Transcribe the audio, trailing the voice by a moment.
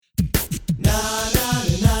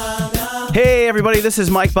Hey everybody, this is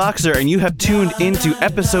Mike Boxer, and you have tuned into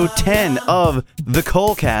episode 10 of the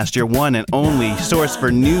KolCast, your one and only source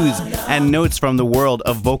for news and notes from the world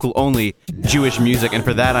of vocal-only Jewish music, and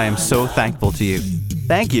for that I am so thankful to you.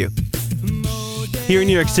 Thank you. Here in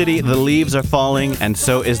New York City, the leaves are falling, and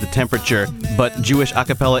so is the temperature, but Jewish a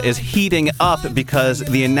cappella is heating up because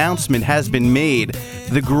the announcement has been made.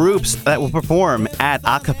 The groups that will perform at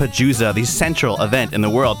Akapajusa, the central event in the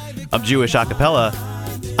world of Jewish a cappella,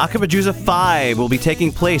 Akapajusa 5 will be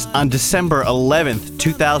taking place on December 11th,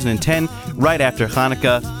 2010, right after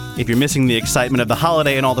Hanukkah. If you're missing the excitement of the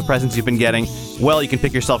holiday and all the presents you've been getting, well, you can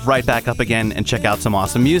pick yourself right back up again and check out some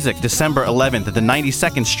awesome music. December 11th at the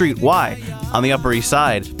 92nd Street Y on the Upper East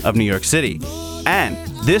Side of New York City. And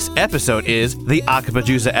this episode is the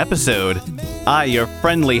Akapajusa episode. I, your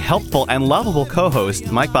friendly, helpful, and lovable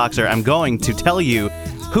co-host, Mike Boxer, I'm going to tell you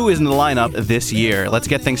who is in the lineup this year. Let's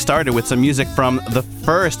get things started with some music from the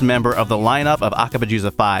first member of the lineup of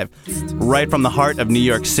Akapajusa 5. Right from the heart of New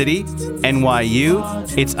York City, NYU,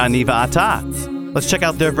 it's Ani Va'ata. Let's check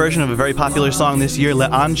out their version of a very popular song this year,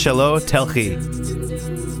 Le'an Shelo Telchi.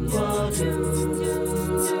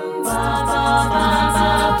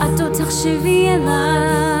 אתו תחשבי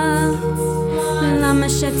אליו, למה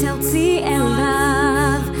שתרצי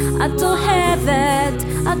אליו, את אוהבת,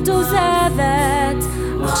 את עוזבת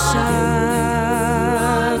עכשיו.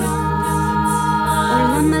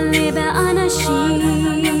 עולם מלא באנשים,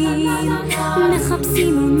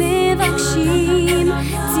 מחפשים ומבקשים,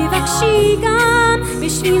 תבקשי גם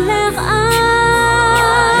בשבילך את,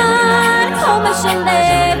 כל מה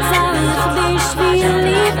שלב צריך בשביל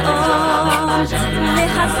לטעום,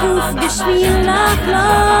 והגוף בשביל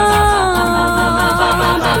לחלום.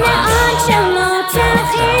 לאן שלא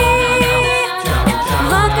תלכי,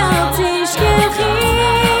 רק אל תשכחי,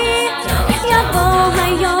 יבוא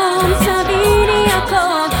היום תביני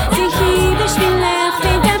הכל, תהי בשבילך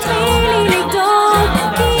ותתחילי לדאוג,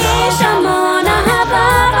 כי יש המון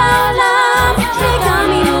אהבה בעולם, וגם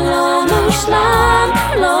אם לא מושלם,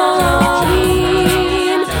 לא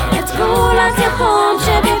רואים את כל התהום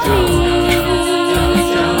שבפנים.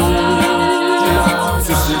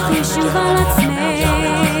 תסמכי שוב על עצמך,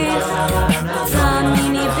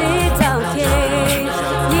 תאמיני ודרכך,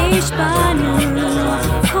 יש בנו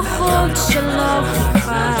כוחות שלא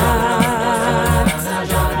אכפת.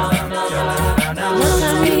 לא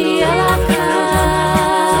תמידי על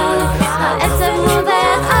הכלל, העצב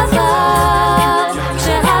נובח עבר,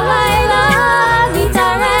 כשהלילה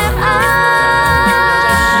מתארך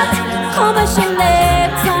את, כל מה שלב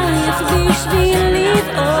צריך בשביל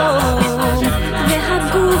לטעום,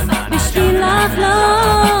 והגוף בשביל לחלום.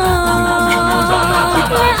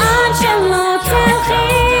 לאן שלא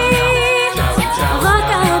תלכי, רק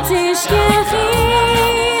אל תשכחי,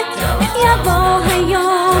 יבוא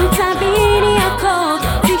היום תביני הכל,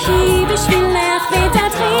 תהי בשבילך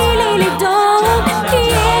ותתחילי לדאוג, כי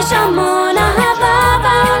יש המון אהבה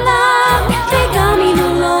בעולם, וגם אם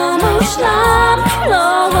הוא לא מושלם, לא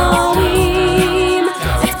רואים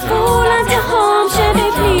את גבול התהום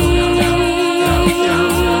שבפנים.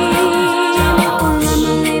 עולם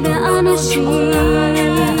מלא באנשים,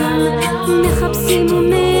 מחפשים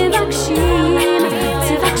ומבקשים,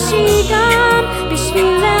 תבקשי גם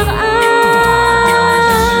בשבילך את,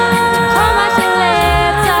 כל מה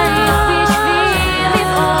שלב צריך בשביל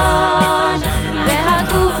לפעול,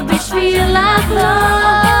 והגוף בשביל לחלום.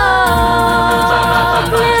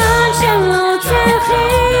 לאן שלא תלכי,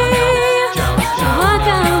 רק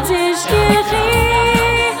אל תשכחי,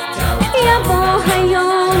 יבוא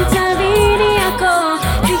היום תביני הכל,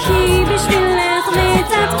 תהי בשבילך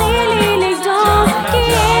ותתחילי לדאוג, כי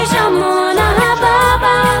יש המון אהבה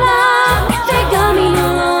בעולם, וגם אם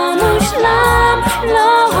לא מושלם,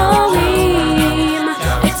 לא רואים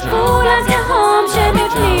את גבול התהום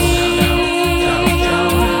שבפנים.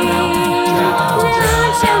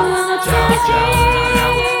 לאן שלא תלכי,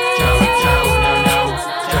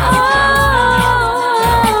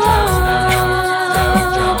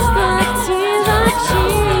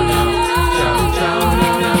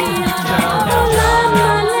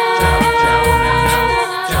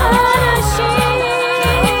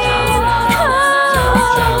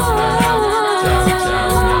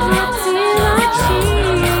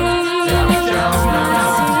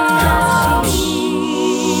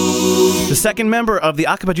 The second member of the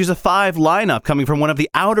Akapajusa 5 lineup, coming from one of the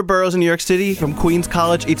outer boroughs in New York City, from Queens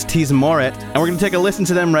College, it's Tizmoret. And we're going to take a listen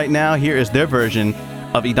to them right now. Here is their version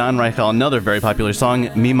of Idan Reichel, another very popular song,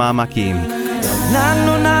 Mima Makim.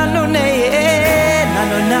 Nano nano ne,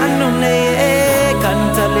 nano nano ne,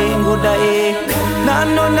 kantalingu dae.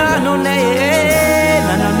 Nano nano ne,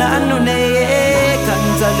 nano nano ne,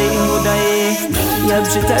 kantalingu dae.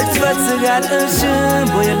 يبشتر تبتسغال أشم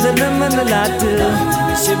بويلن من لات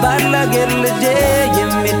شبارلا غيرلجي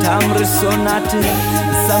يمي تامر سونات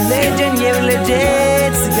ساملجن يرلجي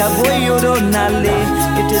سغا بويورو نالي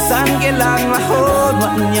إتسانجلان محور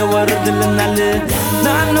وان يوردلنال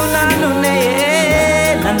نانو نانو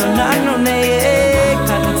نيه نانو نانو نيه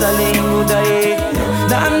كانتالينغو داي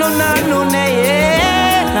نانو نانو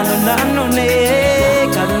نيه نانو نانو نيه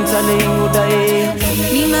كانتالينغو داي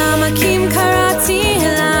ממאמא קים קראתי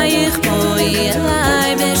אלייך בואי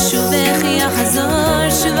אליי בשובך יחזור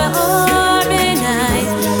שוב האור בעיניי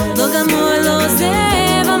לא גמור לא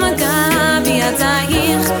עוזב המגע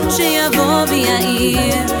בידייך שיבוא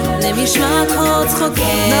ויעיר למשמע כל צחוקך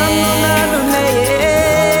ננו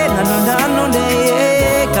ניה ננו ננו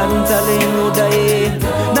ניה קנטלנו די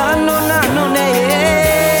ננו ננו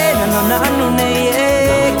ניה ננו ננו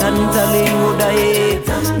ניה קנטלנו די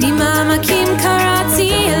ממאמא קים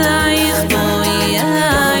קראתי אלייך בואי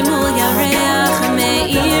אליי מול ירח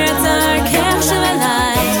מאיר את דרכך שוב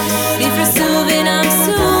אליי יפרסו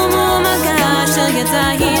ונעמסו מול מגע של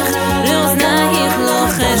ידייך לאוזנייך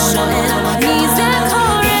לוחש שואל מי זה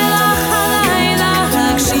קורא לך הלילה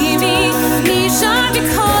הקשיבי מי שר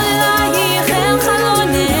בקול אלייך אל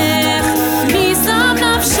חלונך מי שם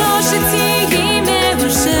נפשו שתהיי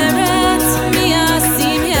מאושרת מי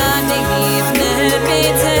ישים יד לפני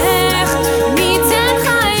ביתך מי תן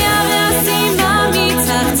חייו לשים בה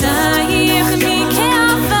מתחתייך מי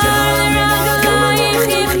כעפר לרגלייך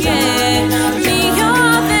יחיה מי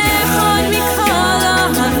יאהבך עוד מכל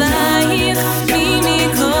אוהבייך מי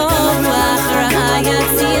מכל רוח רע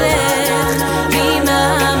יצילך מי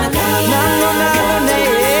מאמתך ננו ננו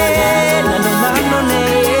ניה ננו ננו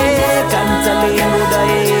ניה קנטלנו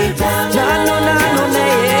די ננו ננו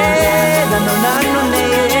ניה ננו ננו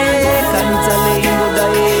ניה קנטלנו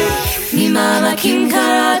די ממאמא קים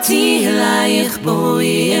קראתי אלייך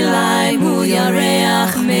בואי אליי מול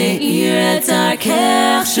ירח מאיר את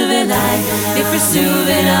דרכך שוב אליי יפרסו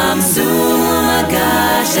ונעמסו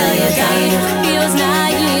מגע של ידייך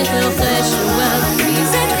באוזנייך לוחש שואל מי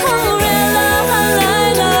זה קורא לך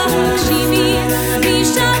הלילה הקשיבי מי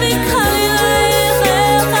שב בקול אלייך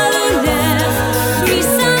אל חלונך מי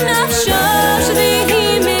שם נפשו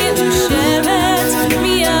שתהיי מאושרת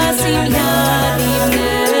מי ישים יד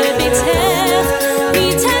לפני ביתך מי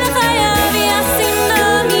תן חייו ישים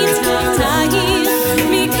בה מתחתייך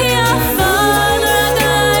מי כעפר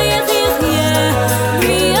לרגלייך יחיה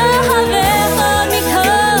מי יאהבך עוד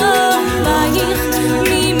מכל אוהבייך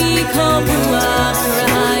מי מכל רוח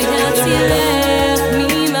רע יצילך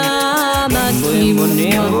ממאמא קים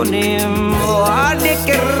בונים בונים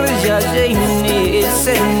ועדקר ז'זייני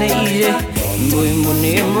סנאיזה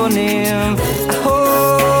בונים בונים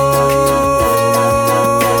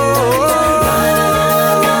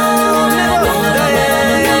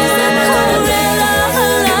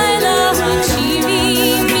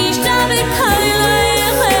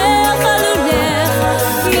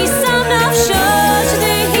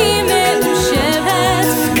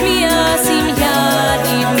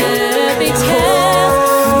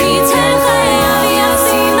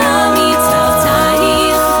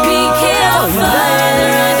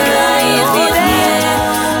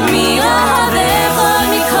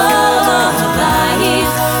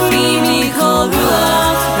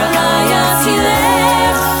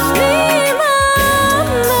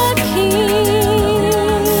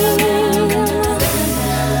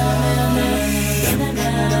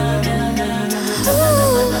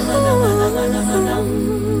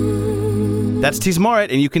That's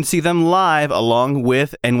Tizmoret, and you can see them live along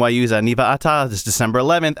with NYU's Aniva Ata this December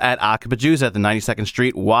 11th at Akapajusa at the 92nd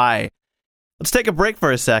Street Y. Let's take a break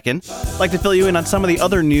for a second. I'd like to fill you in on some of the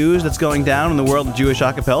other news that's going down in the world of Jewish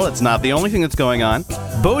acapella. It's not the only thing that's going on.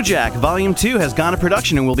 BoJack Volume 2 has gone to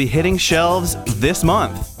production and will be hitting shelves this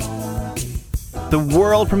month. The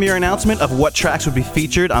world premiere announcement of what tracks would be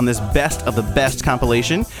featured on this Best of the Best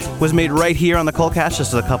compilation was made right here on the KolCast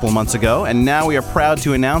just a couple of months ago, and now we are proud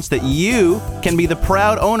to announce that you can be the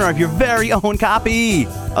proud owner of your very own copy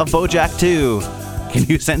of BoJack 2. Can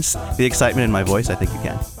you sense the excitement in my voice? I think you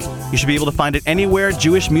can. You should be able to find it anywhere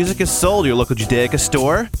Jewish music is sold, your local Judaica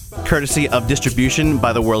store, courtesy of distribution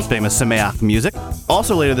by the world famous Sameach Music.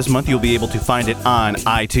 Also later this month, you'll be able to find it on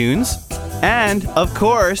iTunes. And, of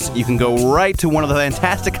course, you can go right to one of the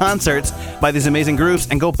fantastic concerts by these amazing groups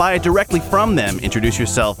and go buy it directly from them. Introduce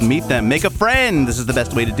yourself, meet them, make a friend. This is the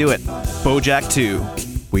best way to do it. BoJack 2.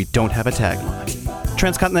 We don't have a tagline.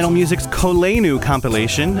 Transcontinental Music's Kolenu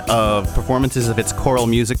compilation of performances of its choral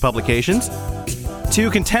music publications. Two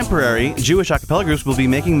contemporary Jewish a cappella groups will be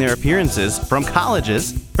making their appearances from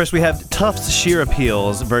colleges. First, we have Tufts Shir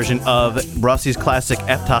Appeals version of Rossi's classic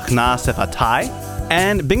Eftach Na Sefatai,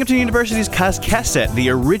 and Binghamton University's KolCast, the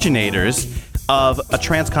originators of a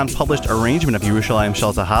Transcon published arrangement of Yerushalayim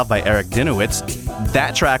Shel Zahav by Eric Dinowitz.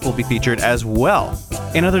 That track will be featured as well.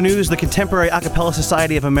 In other news, the Contemporary A Cappella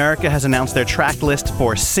Society of America has announced their track list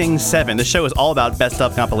for Sing 7. The show is all about best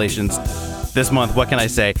of compilations this month. What can I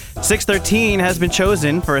say? 613 has been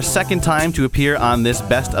chosen for a second time to appear on this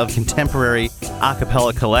Best of Contemporary A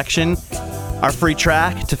Cappella collection. Our free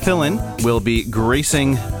track, to fill in, will be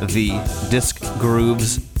gracing the disc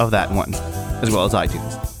grooves of that one, as well as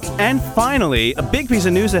iTunes. And finally, a big piece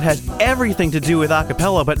of news that has everything to do with a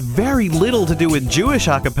cappella, but very little to do with Jewish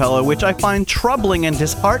a cappella, which I find troubling and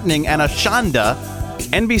disheartening and a shanda.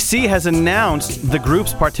 NBC has announced the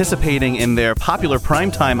groups participating in their popular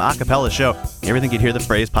primetime a cappella show. You ever think you'd hear the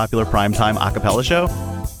phrase popular primetime a cappella show?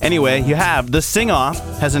 Anyway, you have The Sing-Off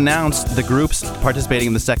has announced the groups participating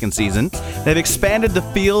in the second season. They've expanded the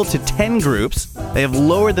field to 10 groups. They have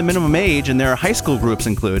lowered the minimum age, and there are high school groups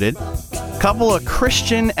included. A couple of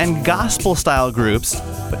Christian and gospel-style groups,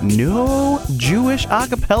 but no Jewish a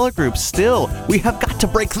cappella groups still. We have got to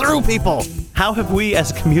break through, people! How have we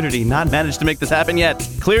as a community not managed to make this happen yet?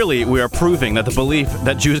 Clearly, we are proving that the belief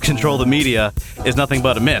that Jews control the media is nothing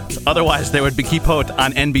but a myth. Otherwise, there would be Kippot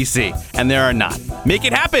on NBC, and there are not. Make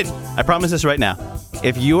it happen! I promise this right now.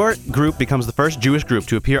 If your group becomes the first Jewish group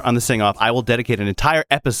to appear on the Sing-Off, I will dedicate an entire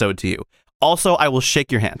episode to you. Also, I will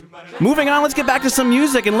shake your hand. Moving on, let's get back to some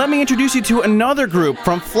music, and let me introduce you to another group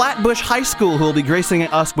from Flatbush High School who will be gracing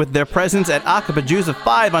us with their presence at Akapajuza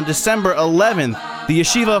 5 on December 11th. The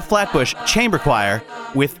Yeshiva of Flatbush Chamber Choir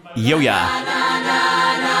with Yo-Ya.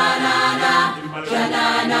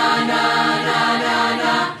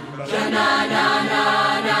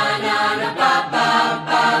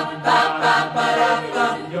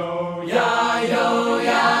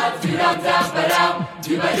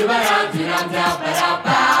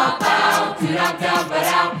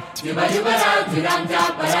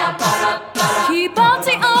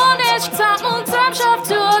 קיבלתי עונש קצת מוצם,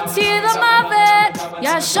 שבתו אותי למוות.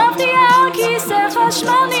 ישבתי על כיסא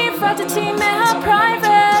חשמל, נפרדתי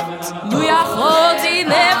מהפרייבט. לו יכולתי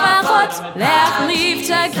לפחות להחליף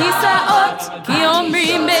את הכיסאות, כי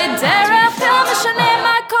אומרים בדרך כלל משנה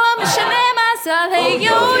מקום, משנה מזל.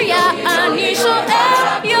 היו-יא, אני שואל,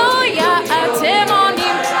 יו-יא, אתם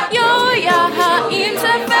עונים, יו-יא, האם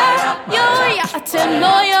זה פייר? יו-יא, אתם לא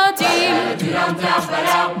יודעים.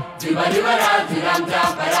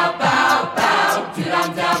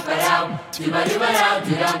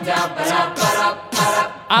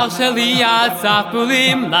 אח שלי אסף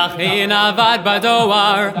בולים, לכן עבד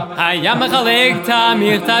בדואר. היה מחלק את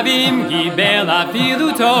המכתבים, קיבל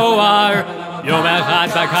אפילו תואר. יום אחד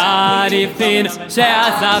בקר הבחין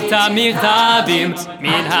שאסף את המכתבים,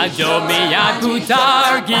 מן הג'וב מיד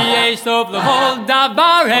פוטר, כי יש סוף לכל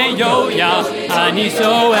דבר. יו-יא, אני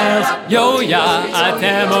שואל, יו-יא,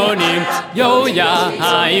 אתם עונים, יו-יא,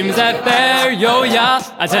 האם זה פייר? יו-יא,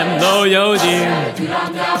 אתם לא יודעים.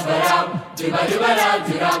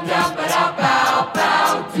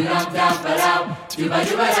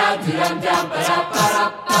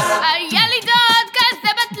 היה לי דוד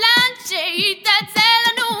כזה בטלן שהתעצל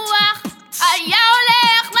לנוח, היה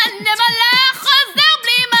הולך לנמלה, חוזר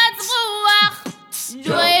בלי מצרוח.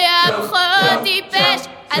 לו היה פחות טיפש,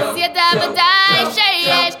 אז ידע ודאי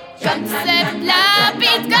שיש גם כסף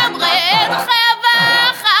לפיד, גם רד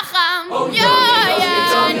חווה חכם. יו-יא,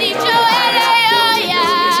 אני שואל, יו-יא,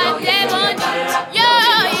 אתם עונים,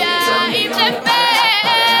 יו-יא, אם זה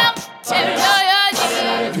פייר, הם לא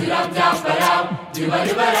יודעים.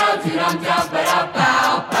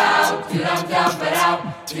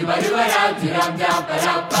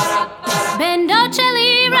 בן דוד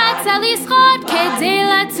שלי רצה לשחות כדי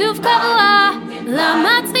לצוף קבוע,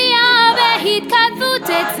 למצליח בהתכתבות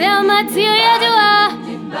אצל מציר ידוע.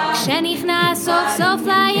 כשנכנס סוף סוף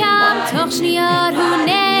לים, תוך שניות הוא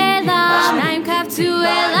נעלם. שניים קפצו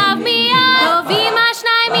אליו מיד, טובים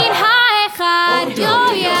השניים מן האחד.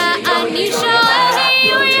 יו-יא, אני שואל,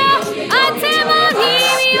 יו-יא, אתם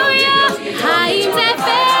עונים, יו-יא, האם זה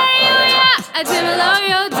פייר? יו-יא, אתם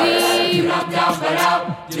לא יודעים.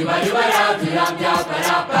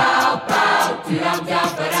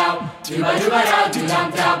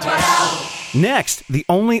 Next, the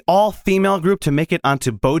only all-female group to make it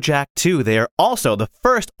onto BoJack 2. They are also the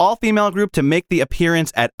first all-female group to make the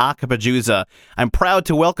appearance at Akapajuza. I'm proud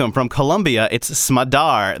to welcome from Colombia, it's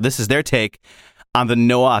Smadar. This is their take on the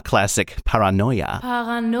Noah classic Paranoia.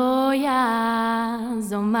 פרנויה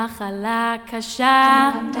זו מחלה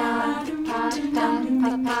קשה,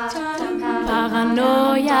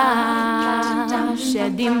 פרנויה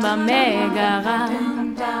שדים במגרה,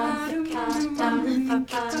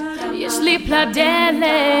 יש לי פלדלת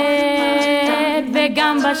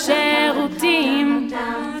וגם בשירותים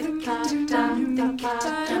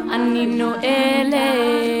אני נועלת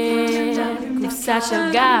קופסה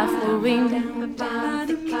של גפרורים,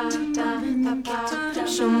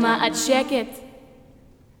 שומעת שקט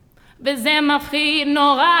וזה מפחיד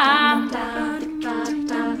נורא,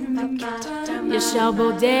 ישר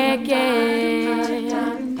בודקת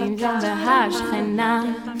אם גם בהשכנה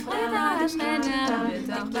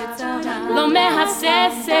לא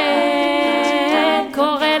מהססת,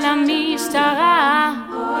 קורא למשטרה,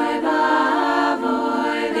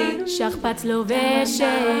 שכפ"ץ לובשת,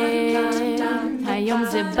 היום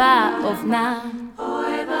זה באופנה,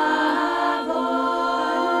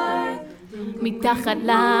 מתחת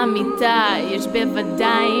למיטה יש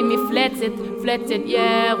בוודאי מפלצת, מפלצת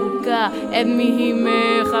ירוקה, את מי היא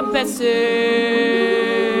מחפשת?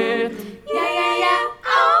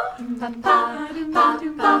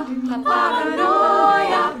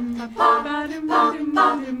 פרנויה, פרנויה,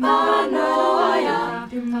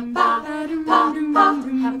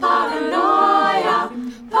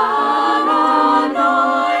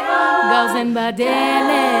 גרזן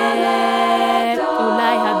בדלת,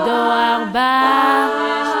 אולי הדואר בא,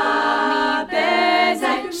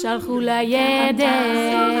 שלחו לידר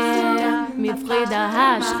מפרידה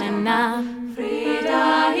השכנה,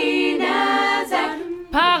 פרידה היא נזק,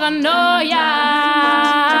 פרנויה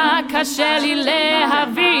קשה לי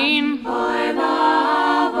להבין,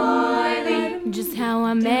 just how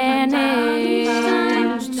I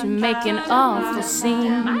managed to make an awful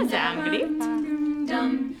scene. מה זה אנגלית?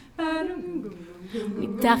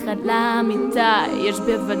 מתחת למיטה יש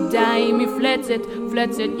בוודאי מפלצת,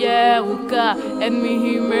 מפלצת ירוקה, את מי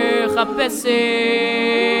היא מחפשת?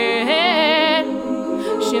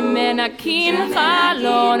 שמנקים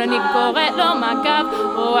חלון, אני קוראת לו מג"ב,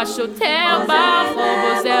 או השוטר ברחוב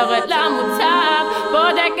עוזרת למוצב,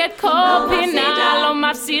 בודקת כל פינה, לא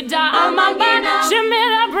מפסידה על מבט,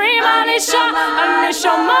 שמדברים על אישה, אני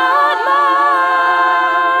שומעת מת.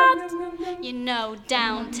 You know,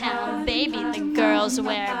 downtown, baby, the girls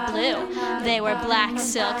wear blue. They wear black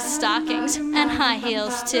silk stockings and high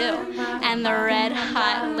heels too. And the red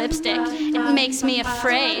hot lipstick, it makes me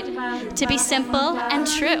afraid to be simple and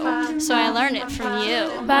true. So I learned it from you.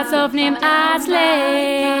 בסוף נמאס לי,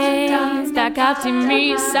 הסתכלתי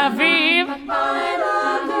מסביב,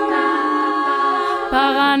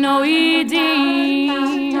 פרנואידים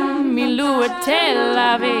מילאו את תל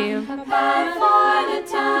אביב,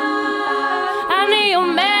 אני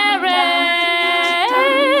אומרת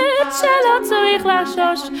שלא צריך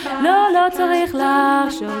לחשוש, לא צריך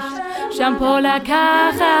לחשוש, שמפו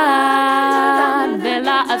לקחת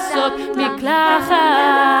ולעשות מקלחת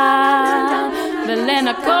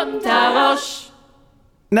ולנקות את הראש.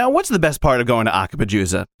 Now, what's the best part of going to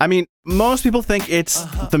Acapulco? I mean, most people think it's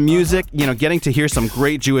the music, getting to hear some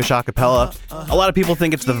great Jewish a cappella. A lot of people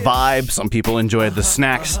think it's the vibe. Some people enjoy the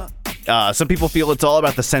snacks. Some people feel it's all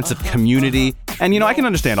about the sense of community. And, I can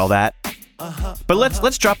understand all that. But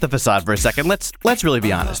let's drop the facade for a second. Let's really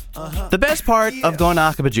be honest. The best part of going to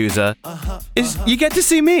Acapulco is you get to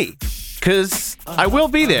see me. Because I will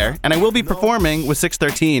be there, and I will be performing with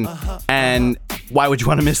 613. And why would you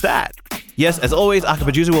want to miss that? Yes, as always,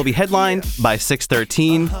 Acapulco will be headlined by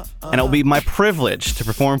 613, and it will be my privilege to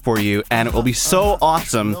perform for you, and it will be so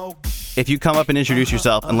awesome if you come up and introduce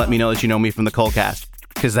yourself and let me know that you know me from the KolCast,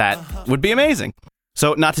 because that would be amazing.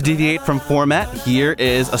 So, not to deviate from format, here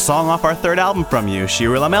is a song off our third album from you,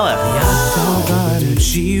 Shiru Lamelech.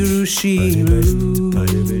 Shiru, Shiru,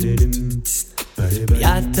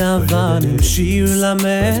 Yatavanim, Shiru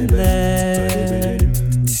Lamelech.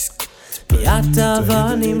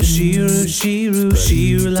 Yatavanim, Shiru, Shiru,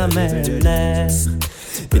 Shiru Lamelech.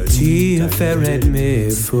 בתפארת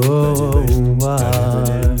מפואר.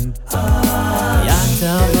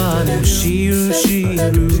 יתבנים שירו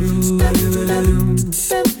שירו,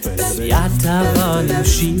 יתבנים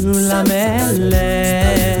שירו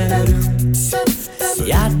למלך.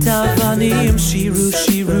 יתבנים שירו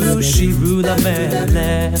שירו שירו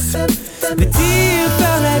למלך.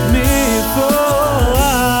 בתפארת מפואר.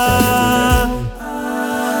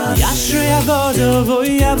 ישרי עבודו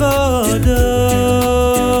ויעבודו,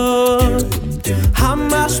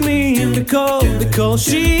 המשמיעים בכל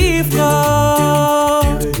שפחה.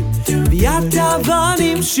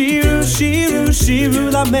 ויתבנים שירו שירו שירו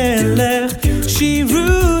למלך,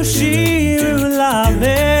 שירו שירו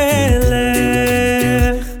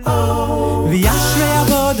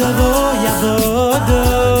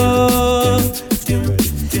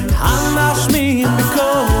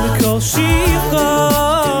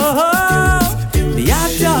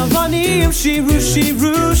שירו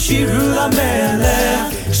שירו שירו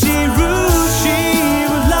למלך שירו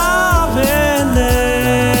שירו למלך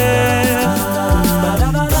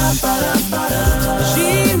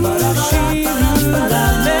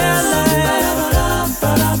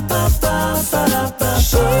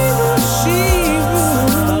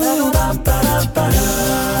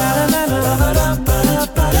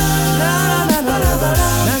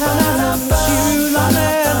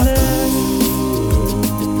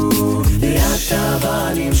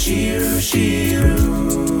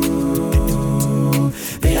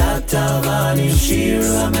והטבנים שיר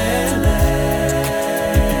למלך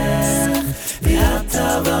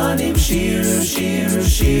והטבנים שיר שיר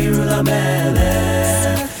שיר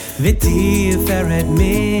למלך ותפארת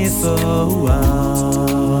מפואר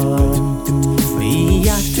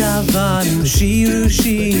והטבנים שירו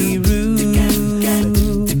שירו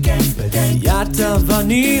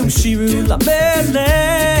והטבנים שירו למלך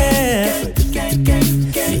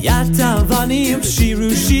והטבנים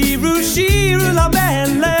שירו שירו שירו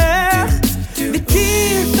למלך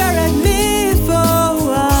ותפארת מפואר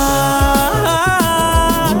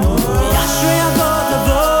ואשרי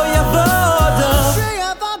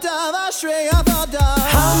עבודה ואשרי עבודה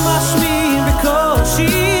המשמיעים בכל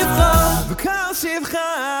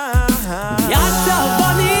שבחה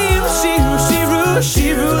והטבנים שירו שירו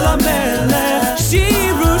שירו למלך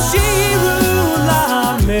שירו שירו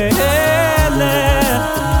למלך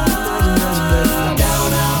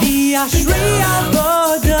אשרי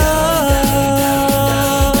עבודה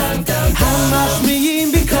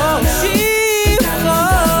המשמיעים בכל שבחה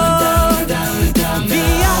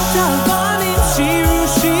והטבנים שירו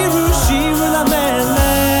שירו שירו למלך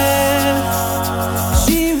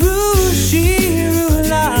שירו שירו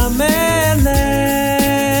למלך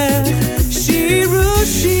שירו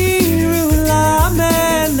שירו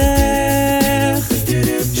למלך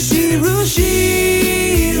שירו שירו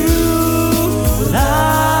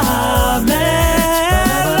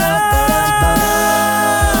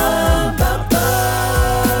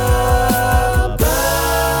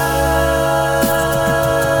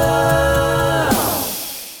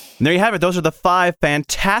And there you have it. Those are the 5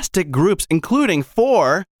 fantastic groups, including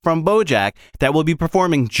 4 from BoJack, that will be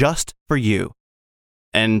performing just for you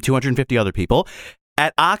and 250 other people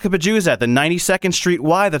at Acapulco at the 92nd Street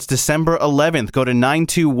Y. That's December 11th. Go to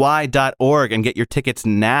 92y.org and get your tickets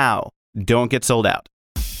now. Don't get sold out.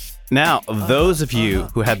 Now, those of you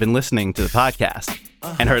who have been listening to the podcast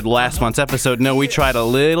and heard last month's episode know we tried a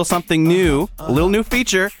little something new, a little new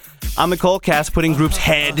feature on the KolCast, putting groups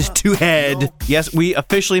head to head. Yes, we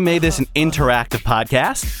officially made this an interactive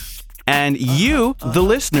podcast, and you, the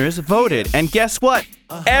listeners, voted. And guess what?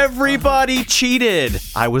 Everybody cheated.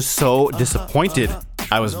 I was so disappointed.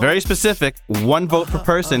 I was very specific, 1 vote per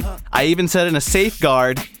person. I even set in a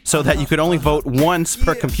safeguard so that you could only vote once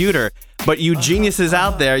per computer. But you geniuses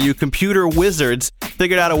out there, you computer wizards,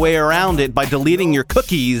 figured out a way around it by deleting your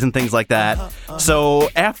cookies and things like that. So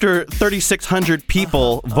after 3,600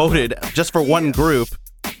 people voted just for one group,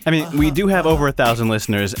 I mean, we do have over 1,000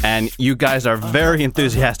 listeners, and you guys are very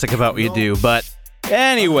enthusiastic about what you do, but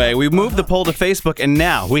anyway, we moved the poll to Facebook, and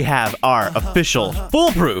now we have our official,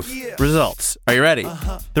 foolproof results. Are you ready?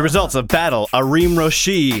 The results of Battle Arim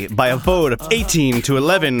Roshi by a vote of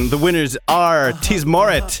 18-11. The winners are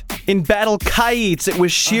Tizmoret. In Battle Kites, it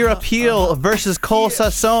was Shir Appeal versus Kol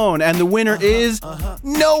Sasson, and the winner is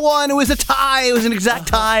no one. It was a tie. It was an exact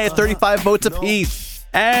tie at 35 votes apiece.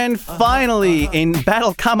 And finally, in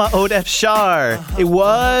Battle Kama Od Efshar, it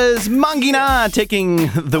was Mangina taking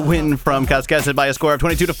the win from KolCast by a score of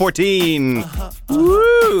 22-14.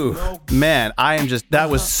 Woo! Man, that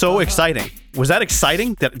was so exciting. Was that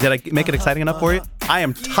exciting? Did I make it exciting enough for you? I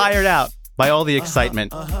am tired out by all the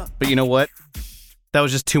excitement. But you know what? That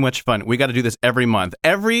was just too much fun. We got to do this every month.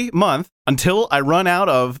 Every month, until I run out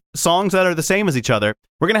of songs that are the same as each other,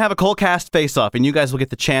 we're going to have a KolCast face-off, and you guys will get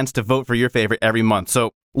the chance to vote for your favorite every month.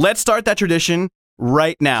 So let's start that tradition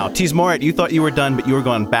right now. Tizmoret, you thought you were done, but you were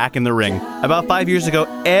going back in the ring. About 5 years ago,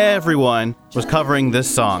 everyone was covering this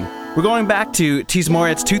song. We're going back to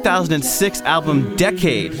Tizmoret's 2006 album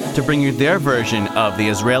Decade to bring you their version of the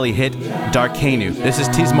Israeli hit Darkenu. This is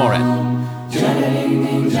Tizmoret.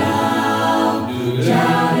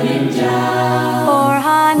 Or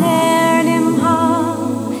haner nimha,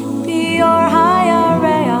 bior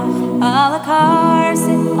hayareach, al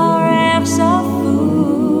karsit orech shafuch,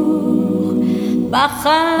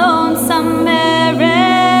 bachalon sameret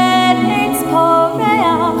eitz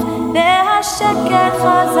poreach, behasheket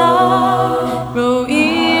chazar,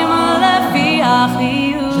 ro'im lefi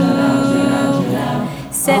achiyut,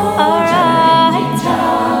 se'araita,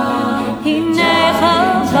 hinei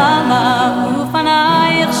chalvalav.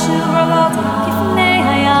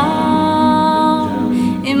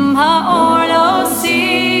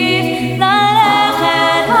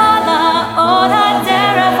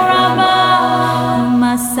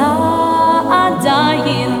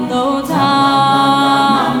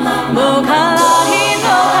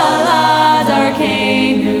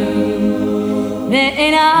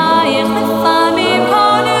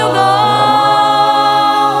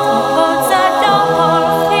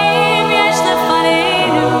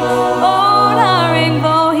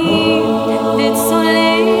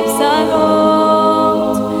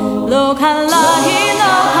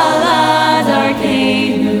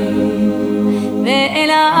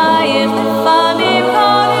 בעינייך לפעמים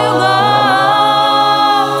קולוגות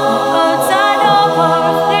עוד צעדות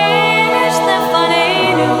פורחים יש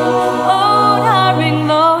לפנינו עוד הרים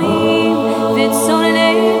גבוהים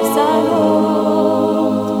וצונני פסגות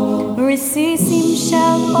רסיסים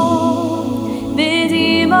של אור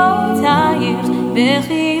בדמעותייך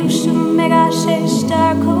וחיוש מגשש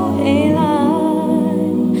דרכו אליי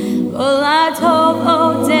כל הטוב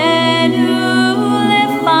עודנו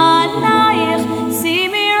לפנייך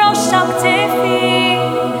שימי ראש על כתפי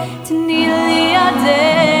תני לי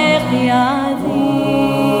ידך בידי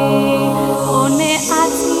עוד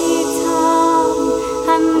מעט איתם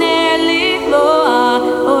הנר לבוע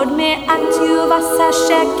עוד מעט יובס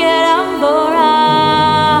השקט המבורך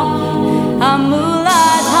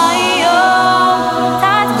המולד היום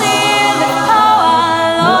תתחיל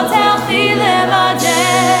לפעול לא תלכי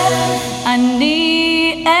לבדך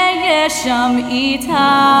אני אהיה שם איתך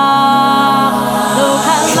לא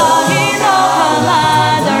קלה היא לא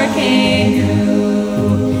קלה דרכנו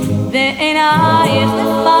בעינייך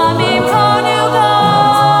לפעמים קולוגות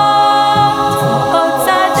עוד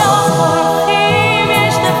צעדות פורחים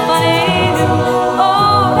יש לפנינו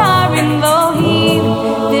עוד הרים גבוהים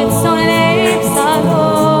וצונני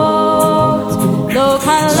פסגות לא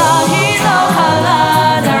קלה היא לא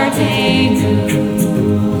קלה דרכנו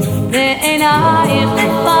בעינייך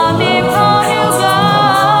לפעמים קולוגות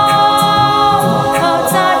עוד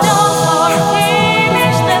צעדות פורחים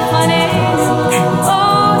יש לפנינו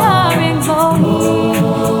עוד הרים גבוהים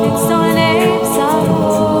וצונני פסגות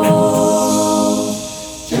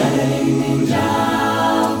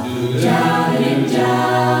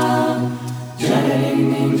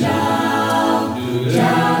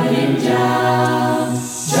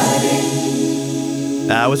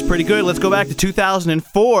That was pretty good. Let's go back to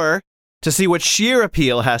 2004 to see what Sheer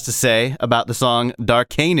Appeal has to say about the song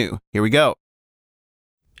Darkenu. Here we go.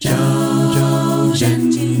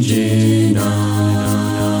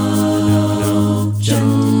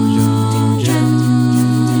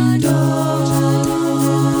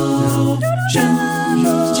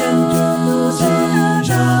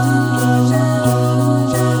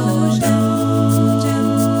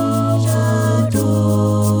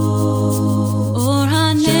 אור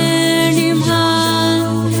הנר נמהל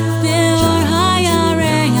באור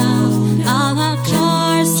הירח על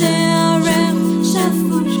הכר שערך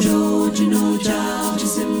שפוט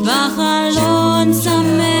בחלום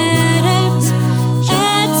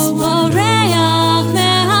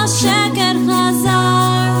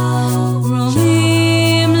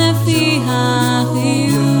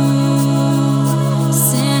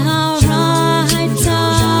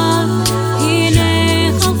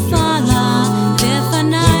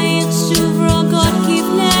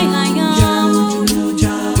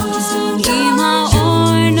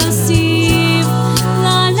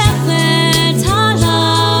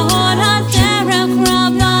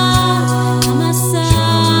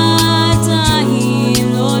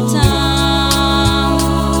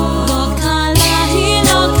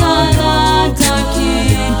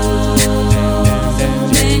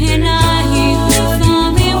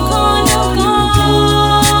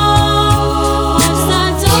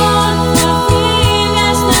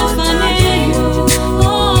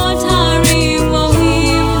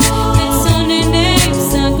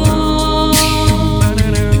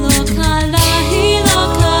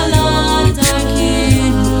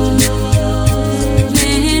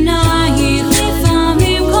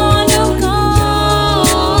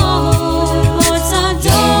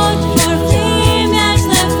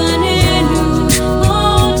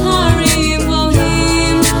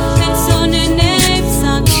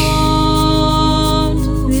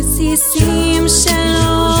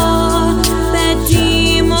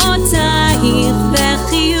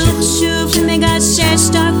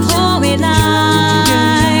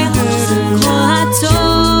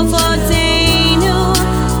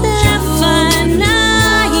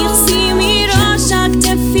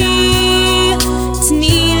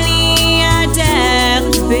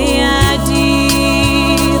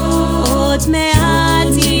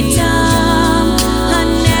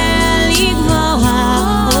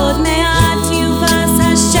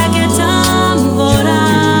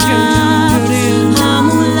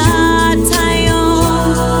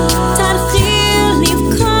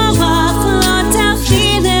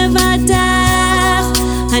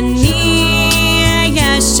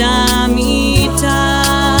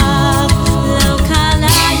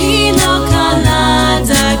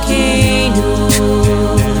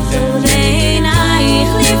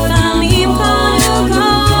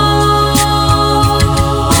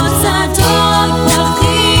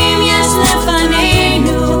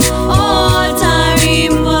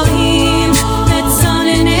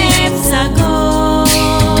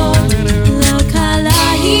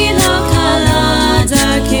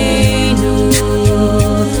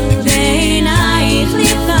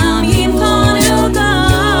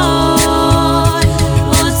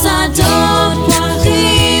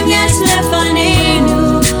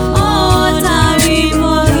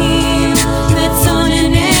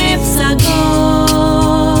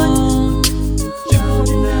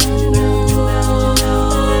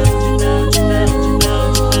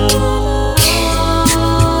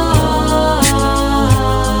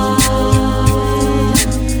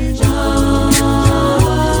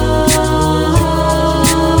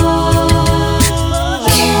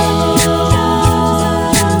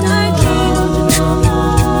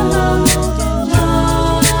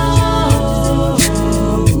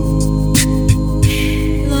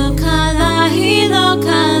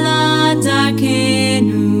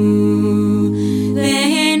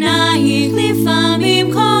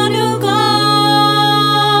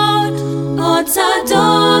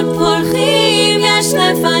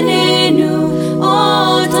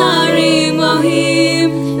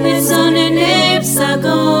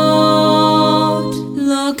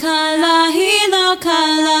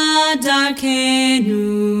דרכנו,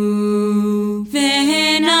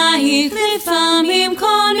 והנייך לפעמים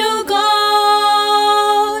קונוגות,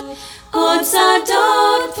 עוד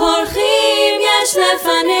שדות פורחים יש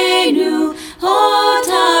לפנינו, עוד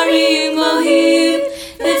הרים גבוהים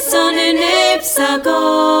וצונני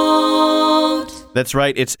פסגות. That's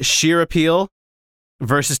right, it's Shir Appeal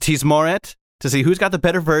versus Tizmoret to see who's got the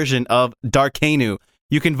better version of Darkenu.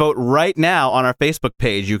 You can vote right now on our Facebook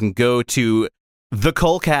page. You can go to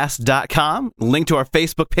thekolcast.com, link to our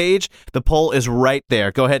Facebook page. The poll is right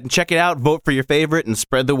there. Go ahead and check it out, vote for your favorite, and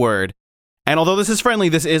spread the word. And although this is friendly,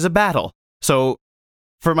 this is a battle. So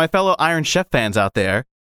for my fellow Iron Chef fans out there,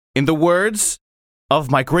 in the words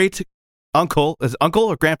of my great uncle, is it uncle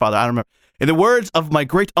or grandfather? I don't remember. In the words of my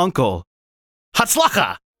great uncle,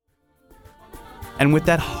 Hatzlacha! And with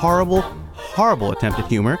that horrible attempt at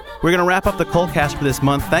humor, we're going to wrap up the KolCast for this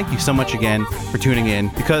month. Thank you so much again for tuning in,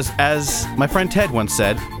 because as my friend Ted once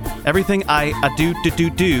said, everything I do,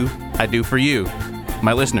 I do for you,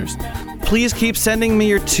 my listeners. Please keep sending me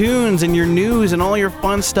your tunes and your news and all your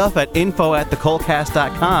fun stuff at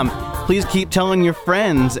info@thekolcast.com. Please keep telling your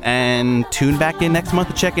friends and tune back in next month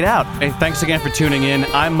to check it out. Hey, thanks again for tuning in.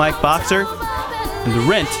 I'm Mike Boxer, and the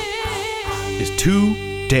rent is too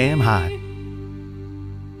damn high.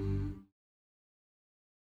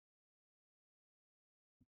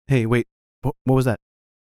 Hey, wait, what was that?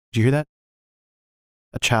 Did you hear that?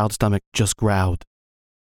 A child's stomach just growled.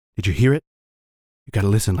 Did you hear it? You gotta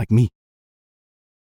listen like me.